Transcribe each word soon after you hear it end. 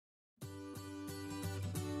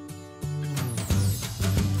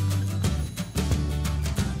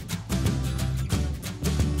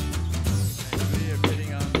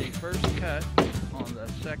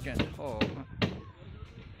second hole.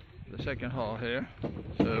 The second hole here.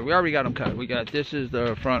 So we already got them cut. This is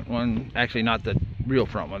the front one. Actually, not the real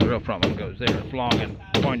front one. The real front one goes there. It's long and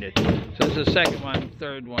pointed. So this is the second one,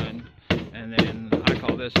 third one, and then I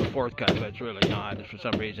call this the fourth cut, but it's really not. It's for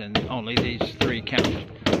some reason only these three count.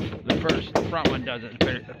 The front one doesn't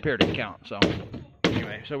appear to count. So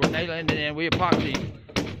anyway, so we're nailing it in. We epoxy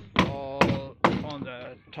all on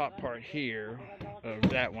the top part here of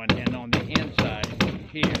that one, and on the inside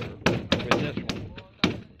here for this one.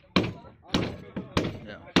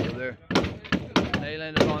 Yeah, so they're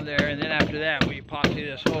nailing it on there, and then after that we epoxy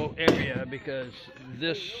this whole area because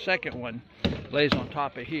this second one lays on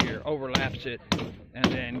top of here, overlaps it, and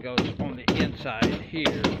then goes on the inside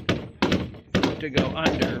here to go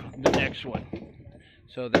under the next one.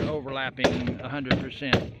 So they're overlapping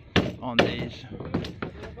 100% on these,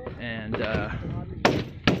 and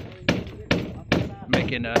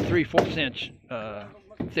making a 3/4 inch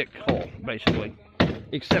thick hole basically,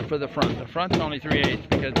 except for the front. The front's only 3/8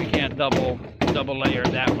 because we can't double layer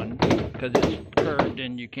that one because it's curved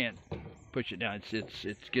and you can't push it down.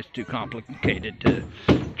 It gets too complicated to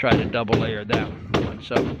try to double layer that one.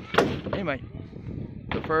 So anyway,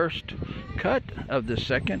 the first cut of the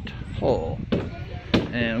second hole,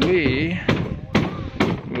 and we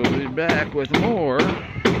will be back with more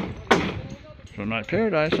from my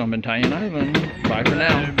paradise on Italian Island. Bye for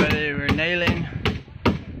now, everybody. We're nailing.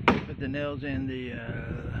 Put the nails in the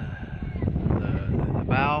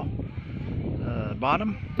bow,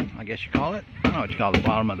 bottom, I guess you call it. I don't know what you call the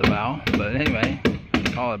bottom of the bow, but anyway,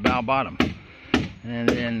 call it bow bottom. And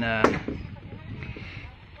then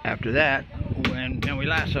after that, and we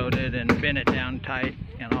lassoed it and bent it down tight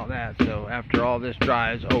and all that. So after all this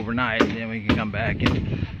dries overnight, then we can come back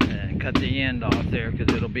and cut the end off there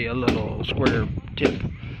because it'll be a little square tip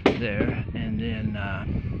there. And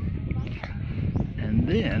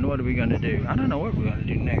then what are we going to do? I don't know what we're going to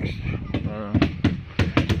do next.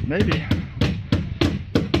 Maybe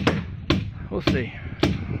we'll see.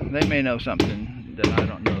 They may know something that I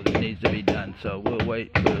don't know that needs to be done. So we'll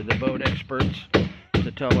wait for the boat experts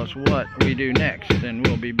to tell us what we do next, and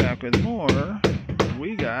we'll be back with more.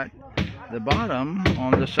 We got the bottom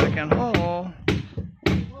on the second hole.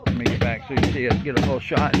 Let me get back so you can see it, get a full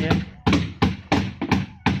shot here.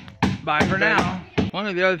 Bye for now. One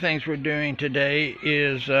of the other things we're doing today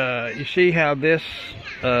is, you see how this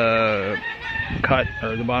cut,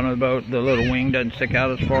 or the bottom of the boat, the little wing doesn't stick out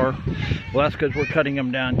as far? Well, that's because we're cutting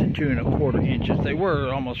them down to 2 1/4 inches. They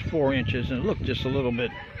were almost 4 inches, and it looked just a little bit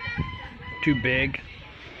too big,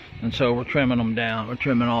 and so we're trimming them down. We're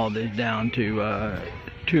trimming all of these down to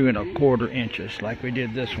 2 1/4 inches, like we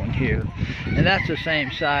did this one here, and that's the same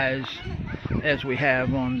size as we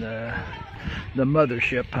have on the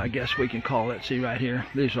mothership, I guess we can call it. See right here,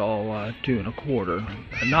 these are all 2 1/4.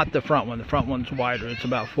 Not the front one. The front one's wider, it's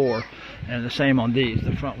about 4, and the same on these.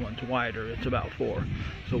 The front one's wider, it's about 4.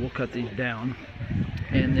 So we'll cut these down,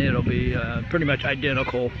 and it'll be pretty much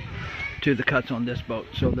identical to the cuts on this boat,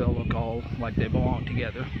 so they'll look all like they belong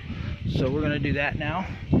together. So we're going to do that now.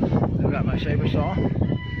 I've got my saber saw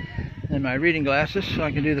and my reading glasses so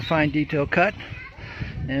I can do the fine detail cut,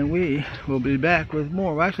 and we will be back with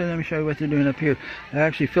more. Well, actually, let me show you what they're doing up here. They're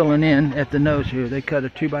actually filling in at the nose here. They cut a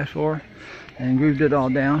 2x4 and grooved it all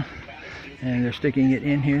down, and they're sticking it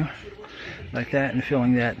in here like that and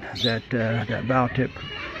filling that bow tip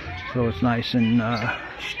so it's nice and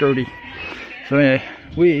sturdy. So anyway,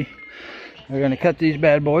 we are going to cut these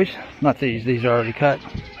bad boys. Not these are already cut.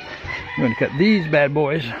 We're going to cut these bad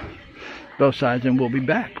boys, both sides, and we'll be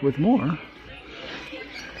back with more.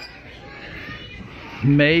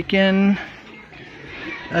 Making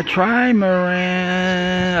a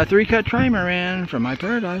trimaran, a 3-cut trimaran from my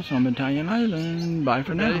paradise on Italian Island. Bye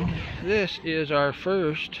for now. This is our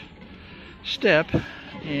first step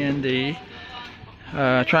in the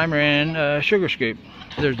trimaran sugar scoop.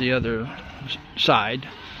 There's the other side,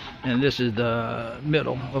 and this is the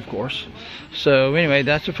middle, of course. So anyway,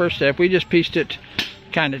 that's the first step. We just pieced it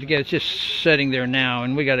kind of together. It's just sitting there now,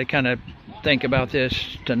 and we got to kind of think about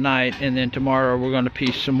this tonight, and then tomorrow we're going to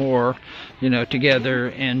piece some more, together,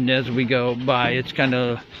 and as we go by, it's kind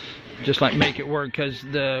of just like make it work, because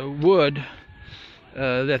the wood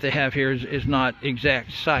that they have here is not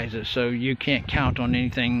exact sizes, so you can't count on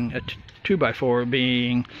anything, a 2x4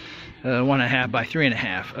 being 1.5 by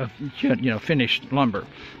 3.5 of finished lumber.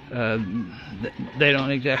 They don't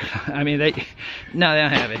exactly, I mean, they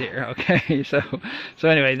don't have it here. Okay, so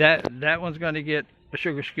anyway, that one's going to get a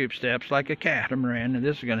sugar scoop steps like a catamaran, and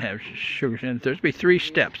this is going to have sugar, and there's be 3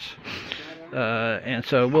 steps, and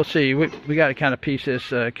so we'll see. We got to kind of piece this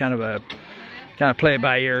kind of play it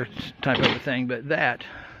by ear type of a thing, but that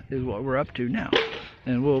is what we're up to now.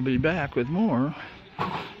 And we'll be back with more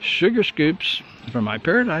sugar scoops from my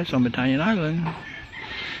paradise on Battalion Island.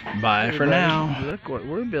 Bye for now. Look what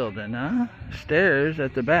we're building, huh? Stairs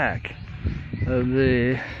at the back of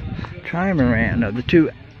the Trimaran, of the two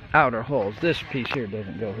outer holes. This piece here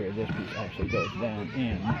doesn't go here. This piece actually goes down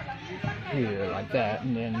in here like that.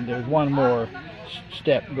 And then there's one more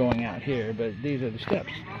step going out here, but these are the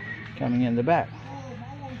steps coming in the back.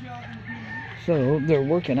 So they're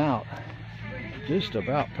working out just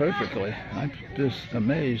about perfectly. I'm just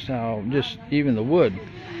amazed how just even the wood,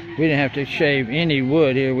 we didn't have to shave any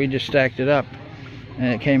wood here. We just stacked it up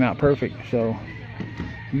and it came out perfect. So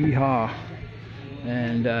yeehaw.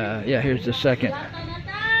 And yeah, here's the second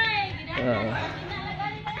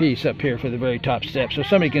piece up here for the very top step, so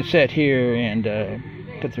somebody can sit here and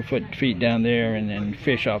put their feet down there and then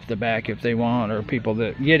fish off the back if they want, or people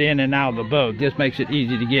that get in and out of the boat. This makes it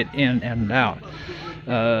easy to get in and out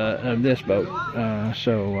of this boat.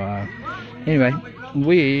 Anyway,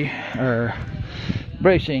 we are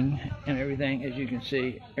bracing and everything. As you can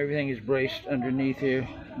see, everything is braced underneath here.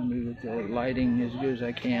 I'll move the lighting as good as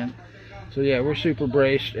I can. So yeah, we're super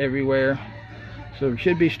braced everywhere, so it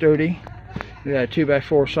should be sturdy. We got a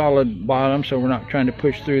 2x4 solid bottom, so we're not trying to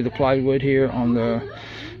push through the plywood here on the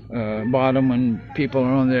bottom when people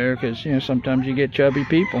are on there, because you know sometimes you get chubby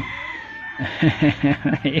people.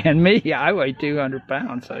 And me, I weigh 200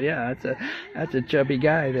 pounds, so yeah, that's a chubby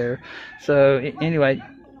guy there. So anyway,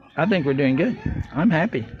 I think we're doing good. I'm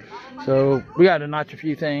happy. So we got to notch a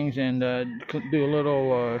few things and do a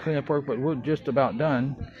little cleanup work, but we're just about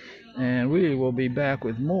done. And we will be back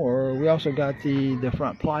with more. We also got the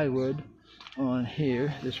front plywood on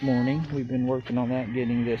here this morning. We've been working on that,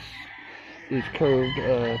 getting these curved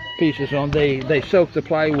pieces on. They soaked the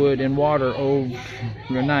plywood in water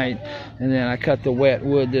overnight, and then I cut the wet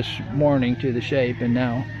wood this morning to the shape, and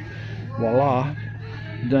now voila,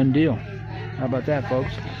 done deal. How about that,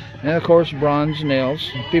 folks? And of course, bronze nails.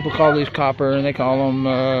 People call these copper, and they call them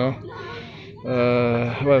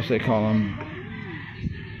what else they call them?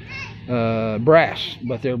 Brass,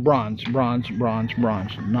 but they're bronze,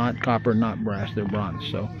 not copper, not brass. They're bronze.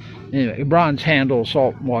 So anyway, bronze handles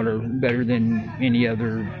salt water better than any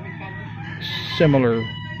other similar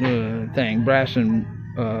thing. Brass and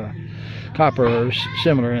copper are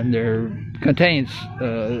similar, and they're contains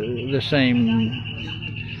the same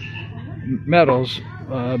metals,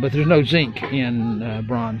 but there's no zinc in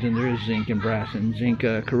bronze, and there is zinc in brass, and zinc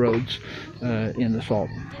corrodes in the salt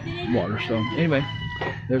water. So anyway,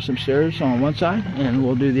 there's some stairs on one side, and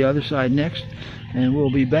we'll do the other side next, and we'll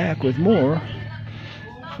be back with more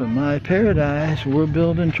from my paradise. We're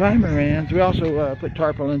building trimarans. We also put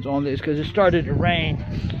tarpaulins on this because it started to rain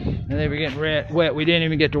and they were getting wet. We didn't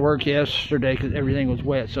even get to work yesterday because everything was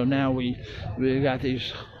wet, so now we got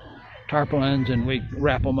these tarpaulins and we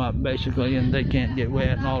wrap them up basically, and they can't get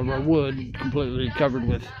wet, and all of our wood completely covered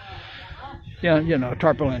with you know,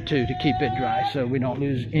 tarpaulin too, to keep it dry, so we don't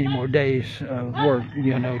lose any more days of work,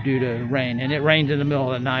 you know, due to rain. And it rains in the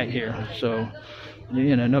middle of the night here, so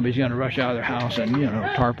you know, nobody's going to rush out of their house and, you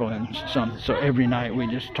know, tarpaulin something. So every night we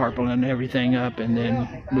just tarpaulin everything up, and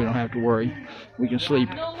then we don't have to worry. We can sleep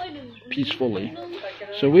peacefully.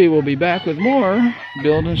 So we will be back with more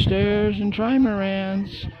building stairs and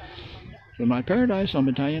trimarans from my paradise on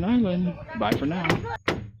Battalion Island. Bye for now.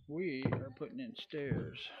 We are putting in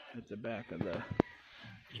stairs at the back of the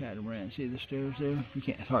catamaran. See the stairs there? You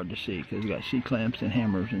can't, it's hard to see because we got C-clamps and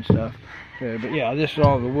hammers and stuff there. But yeah, this is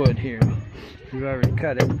all the wood here. We've already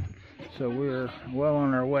cut it, so we're well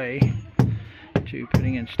on our way to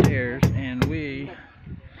putting in stairs. And we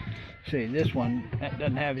see this one that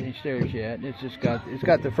doesn't have any stairs yet. It's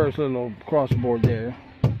got the first little crossboard there.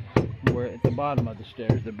 We're at the bottom of the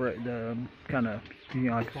stairs, the kind of, you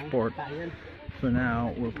know, like a support. So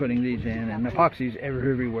now we're putting these in, and epoxy's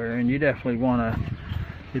everywhere, and you definitely want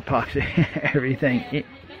to epoxy everything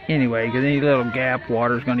anyway, because any little gap,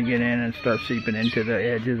 water's going to get in and start seeping into the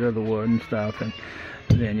edges of the wood and stuff, and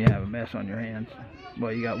then you have a mess on your hands.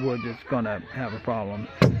 Well, you got wood that's going to have a problem.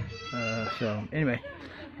 So anyway,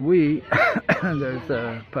 there's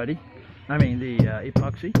the putty, the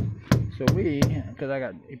epoxy. So because I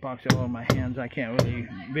got epoxy all over my hands, I can't really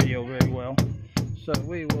video very well. So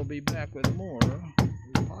we will be back with more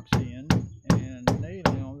epoxying and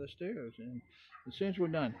nailing on the stairs. And as soon as we're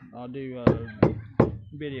done, I'll do a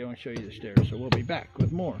video and show you the stairs. So we'll be back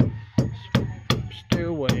with more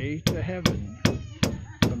Stairway to Heaven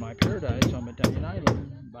from my paradise on Battalion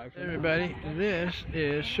Island. Bye for everybody. Now. This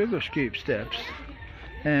is sugar scoop steps.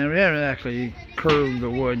 And we haven't actually curved the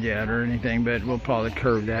wood yet or anything, but we'll probably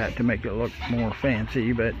curve that to make it look more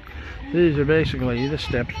fancy. But these are basically the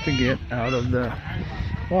steps to get out of the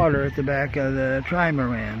water at the back of the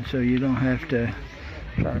Trimaran, so you don't have to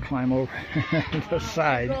try to climb over the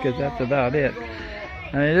side, because that's about it.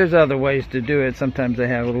 I mean, there's other ways to do it. Sometimes they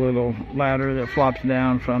have a little ladder that flops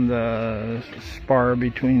down from the spar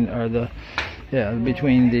between, or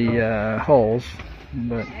between the hulls,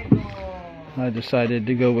 but I decided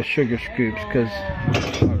to go with sugar scoops because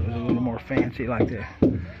it was a little more fancy, like the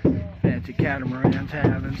fancy catamarans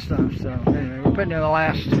have and stuff. So anyway, we're putting in the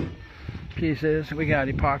last pieces. We got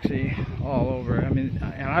epoxy all over. I mean,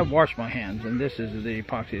 and I washed my hands, and this is the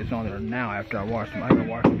epoxy that's on there now after I washed them. I'm going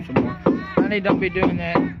to wash them some more. Honey, don't be doing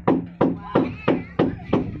that,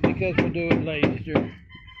 because we'll do it later.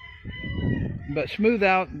 But smooth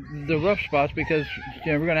out the rough spots, because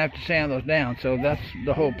we're going to have to sand those down. So that's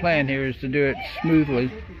the whole plan here, is to do it smoothly.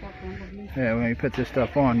 When you put this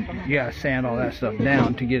stuff on, you got to sand all that stuff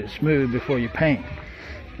down to get it smooth before you paint.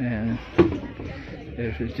 And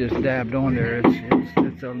if it's just dabbed on there,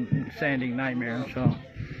 it's a sanding nightmare. So,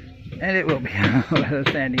 and it will be a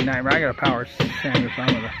sanding nightmare. I got a power sander, so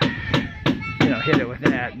I'm gonna, hit it with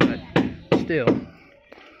that. But still,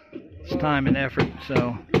 it's time and effort.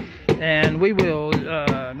 So. And we will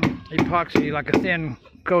epoxy like a thin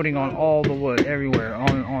coating on all the wood, everywhere,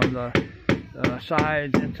 on the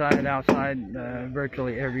sides, inside, outside,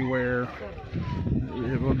 virtually everywhere.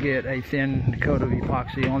 We'll get a thin coat of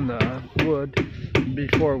epoxy on the wood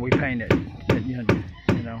before we paint it. And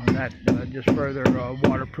that just further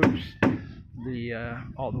waterproofs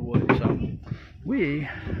all the wood. So we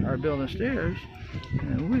are building stairs,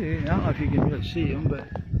 and I don't know if you can really see them, but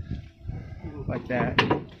like that.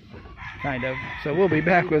 Kind of. So we'll be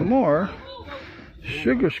back with more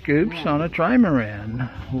sugar scoops on a Trimaran.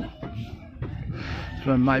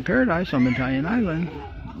 From my paradise on Italian Island.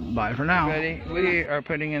 Bye for now. We are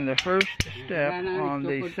putting in the first step on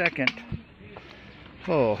the second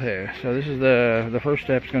hole here. So this is the first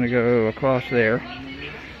step's going to go across there,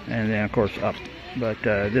 and then of course up. But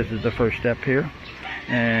this is the first step here,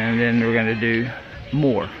 and then we're going to do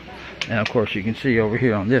more. And of course you can see over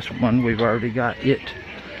here on this one, we've already got it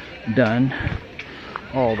done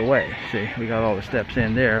all the way. See, we got all the steps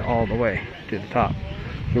in there all the way to the top,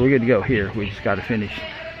 so we're good to go here. We just got to finish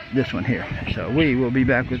this one here. So we will be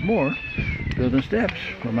back with more building steps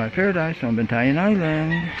from my paradise on Italian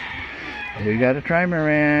Island. We got a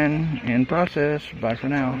Trimaran in process. Bye for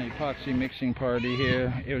now. An epoxy mixing party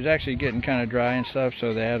here. It was actually getting kind of dry and stuff,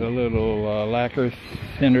 so they add a little lacquer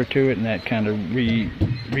thinner to it, and that kind of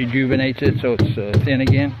rejuvenates it so it's thin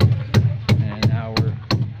again. And now we're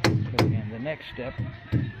putting in the next step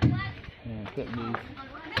and put these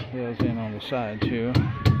hills in on the sides here.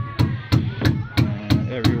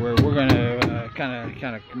 Everywhere we're going to kind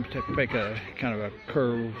of make a kind of a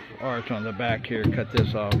curve arch on the back here. Cut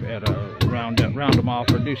this off at a round them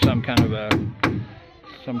off, or do some kind of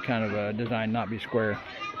a design, not be square.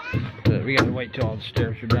 But we got to wait till all the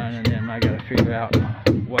stairs are done, and then I got to figure out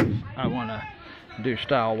what I want to do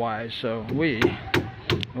style wise. So we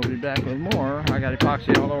will be back with more. I got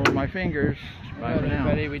epoxy all over my fingers. Bye for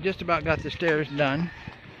now. We just about got the stairs done.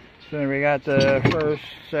 So we got the first,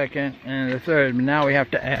 second, and the third. Now we have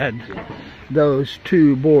to add those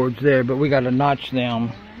two boards there, but we got to notch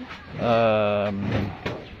them so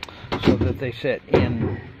that they set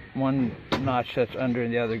in. One notch that's under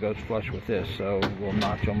and the other goes flush with this. So we'll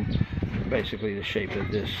notch them basically the shape of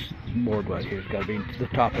this board right here. It's got to be the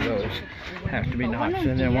top of those have to be notched,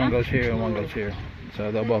 and then one goes here and one goes here. So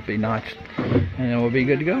they'll both be notched, and then we'll be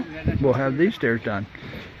good to go. We'll have these stairs done.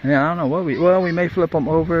 And I don't know what we may flip them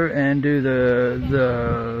over and do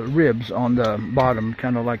the ribs on the bottom,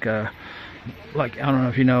 kind of like I don't know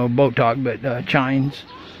if you know boat talk, but chines.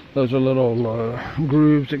 Those are little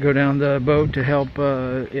grooves that go down the boat to help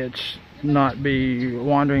it not be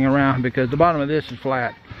wandering around, because the bottom of this is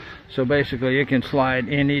flat. So basically it can slide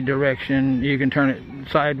any direction. You can turn it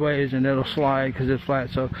sideways and it'll slide because it's flat.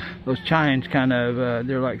 So those chines kind of,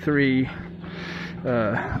 they're like three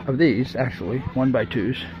of these, actually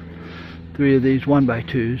 1x2s. 3 of these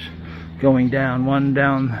 1x2s going down, one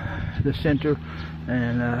down the center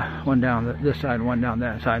and one down this side and one down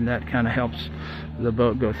that side, and that kind of helps the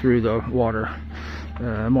boat go through the water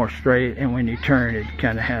more straight. And when you turn, it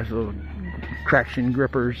kind of has little traction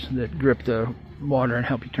grippers that grip the water and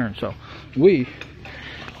help you turn. So we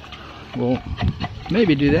will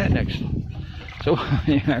maybe do that next. So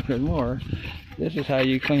yeah, there's more. This is how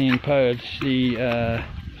you clean PUDC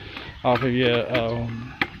off of your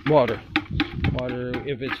water. Water,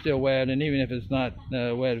 if it's still wet, and even if it's not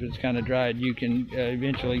wet, if it's kind of dried, you can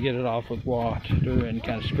eventually get it off with water and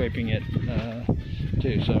kind of scraping it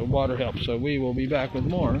too. So water helps. So we will be back with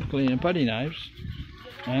more cleaning putty knives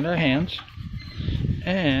and our hands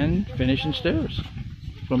and finishing stairs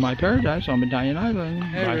from my paradise on Medallion Island.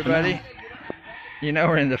 Hey everybody, you know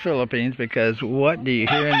we're in the Philippines because what do you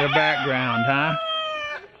hear in the background, huh?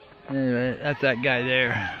 Anyway, that's that guy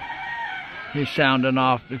there. He's sounding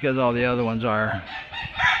off because all the other ones are.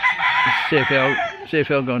 Let's see if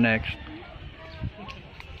he'll go next.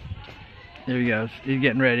 There he goes. He's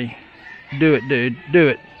getting ready. Do it, dude. Do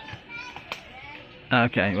it.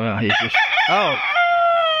 Okay, well, he's just... Oh!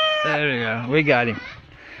 There we go. We got him.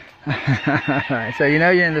 Alright, so you know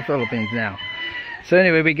you're in the Philippines now. So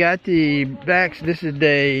anyway, we got the backs. This is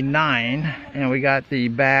day 9, and we got the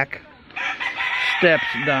back steps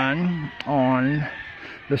done on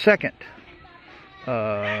the second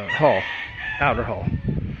hull, outer hull.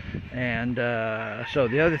 And so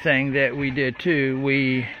the other thing that we did too,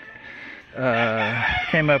 we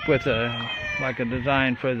came up with a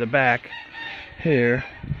design for the back here,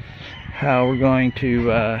 how we're going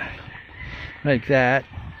to make that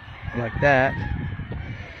like that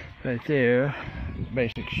right there,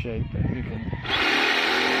 basic shape that you can.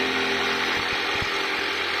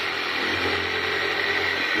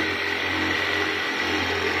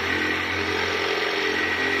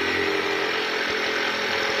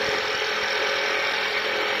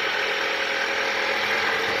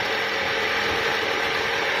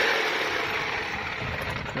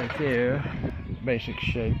 Right there, basic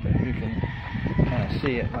shape that you can kind of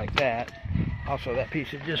see it like that. Also, that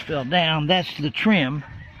piece that just fell down, that's the trim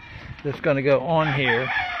that's going to go on here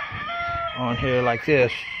like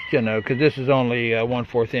this, you know, because this is only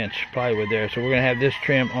 1/4 inch plywood there. So we're going to have this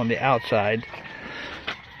trim on the outside,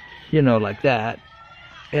 you know, like that.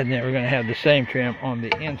 And then we're going to have the same trim on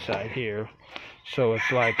the inside here. So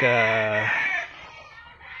it's like,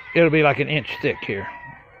 it'll be like an inch thick here.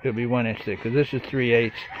 It'll be 1 inch thick, because this is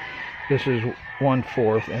 3/8, this is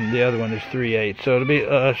 1/4, and the other one is 3/8. So it'll be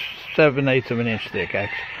 7/8 of an inch thick,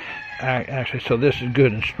 actually. So this is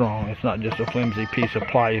good and strong. It's not just a flimsy piece of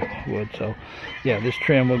plywood. So yeah, this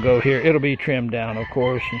trim will go here. It'll be trimmed down, of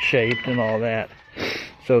course, and shaped and all that,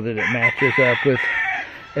 so that it matches up with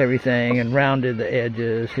everything, and rounded the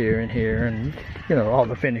edges here and here, and you know, all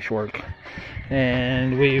the finish work.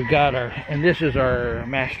 And we've got and this is our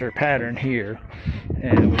master pattern here,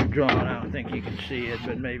 and we've drawn, I don't think you can see it,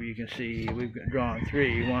 but maybe you can see, we've drawn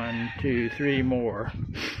 3, 1, 2, 3 more,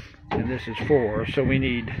 and this is 4, so we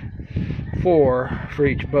need 4 for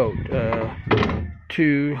each boat,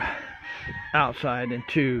 2 outside and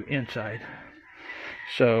 2 inside.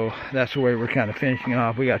 So that's the way we're kind of finishing it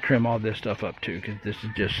off. We got to trim all this stuff up too, because this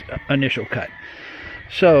is just initial cut.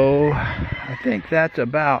 So I think that's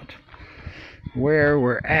about where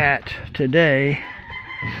we're at today,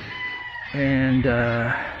 and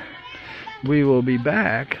we will be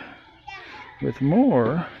back with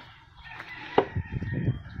more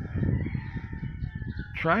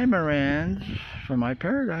trimarans from my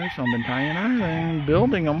paradise on Medallion Island,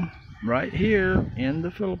 building them right here in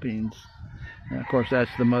the Philippines. And of course,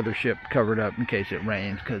 that's the mothership covered up in case it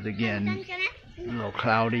rains, because again, a little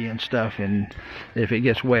cloudy and stuff, and if it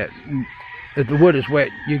gets wet, if the wood is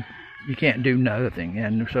wet, you can't do nothing.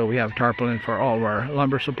 And so we have tarpaulin for all of our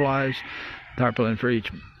lumber supplies, tarpaulin for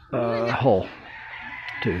each hull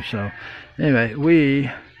too. So anyway, we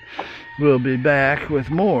will be back with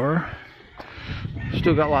more.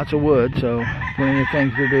 Still got lots of wood, so plenty of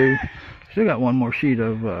things to do. Still got one more sheet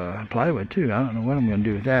of plywood too. I don't know what I'm going to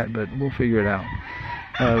do with that, but we'll figure it out.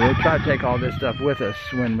 We'll try to take all this stuff with us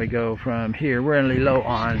when we go from here. We're in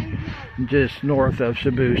Liloan, just north of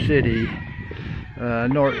Cebu City.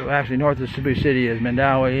 North of Cebu City is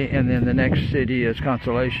Mandawi, and then the next city is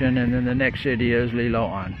Consolation, and then the next city is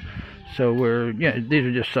Liloan. So these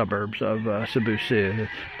are just suburbs of Cebu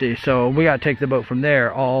City. So we got to take the boat from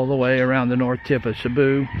there all the way around the north tip of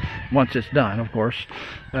Cebu, once it's done, of course,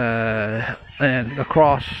 and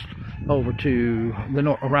across over to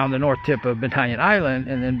around the north tip of Medallion Island,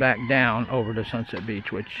 and then back down over to Sunset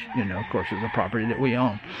Beach, which, you know, of course, is a property that we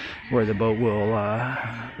own, where the boat will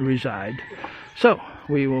reside. So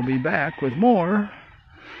we will be back with more.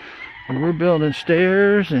 We're building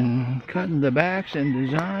stairs and cutting the backs and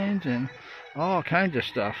designs and all kinds of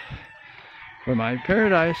stuff for my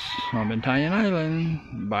paradise on Medallion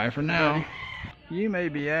Island. Bye for now. You may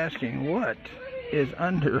be asking, what is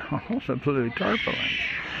under all the blue tarpaulin?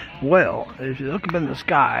 Well, if you look up in the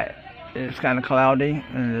sky, it's kind of cloudy,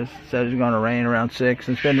 and it says it's going to rain around 6.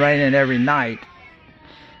 It's been raining every night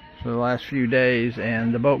for the last few days,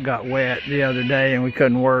 and the boat got wet the other day and we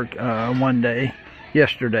couldn't work one day.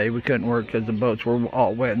 Yesterday we couldn't work because the boats were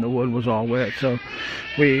all wet and the wood was all wet, so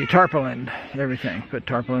we tarpaulined everything, put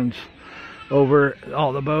tarpaulins over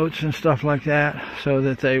all the boats and stuff like that so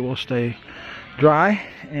that they will stay dry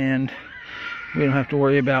and we don't have to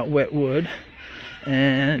worry about wet wood.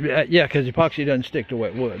 And yeah, because epoxy doesn't stick to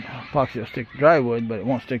wet wood. Epoxy will stick to dry wood, but it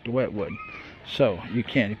won't stick to wet wood, so you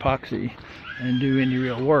can't epoxy and do any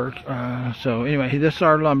real work. So anyway, this is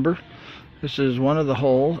our lumber. This is one of the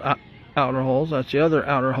holes, outer holes. That's the other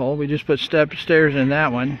outer hole. We just put stairs in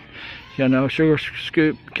that one, you know, sugar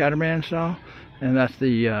scoop catamaran style, and that's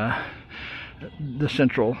the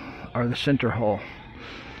central, or the center hole,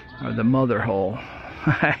 or the mother hole,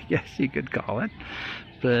 I guess you could call it.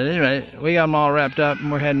 But anyway, we got them all wrapped up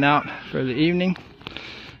and we're heading out for the evening,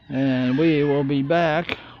 and we will be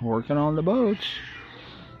back working on the boats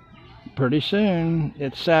pretty soon.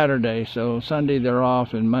 It's Saturday, so Sunday they're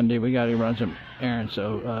off, and Monday we got to run some errands,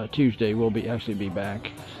 so Tuesday we'll actually be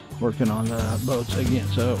back working on the boats again.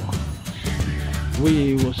 So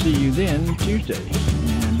we will see you then Tuesday,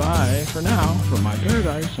 and bye for now from my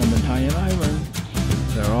paradise on the Italian island.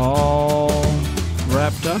 They're all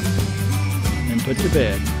wrapped up and put to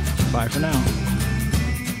bed. Bye for now.